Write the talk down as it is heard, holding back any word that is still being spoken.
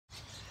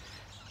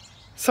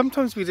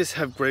Sometimes we just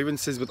have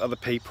grievances with other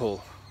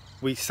people.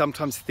 We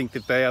sometimes think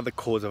that they are the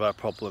cause of our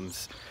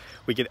problems.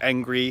 We get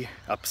angry,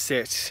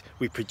 upset,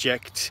 we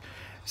project.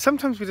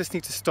 Sometimes we just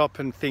need to stop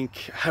and think,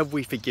 have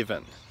we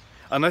forgiven?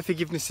 I know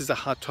forgiveness is a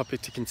hard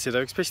topic to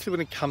consider, especially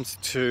when it comes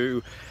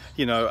to,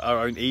 our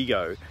own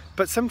ego.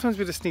 But sometimes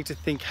we just need to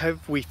think,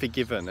 have we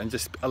forgiven, and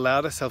just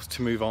allowed ourselves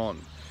to move on?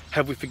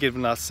 Have we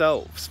forgiven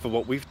ourselves for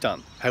what we've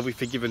done? Have we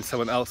forgiven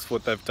someone else for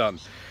what they've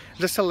done?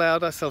 Just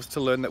allowed ourselves to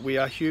learn that we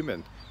are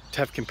human, to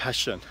have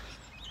compassion.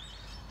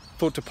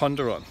 Thought to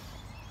ponder on.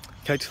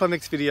 Okay, till our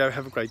next video,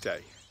 have a great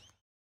day.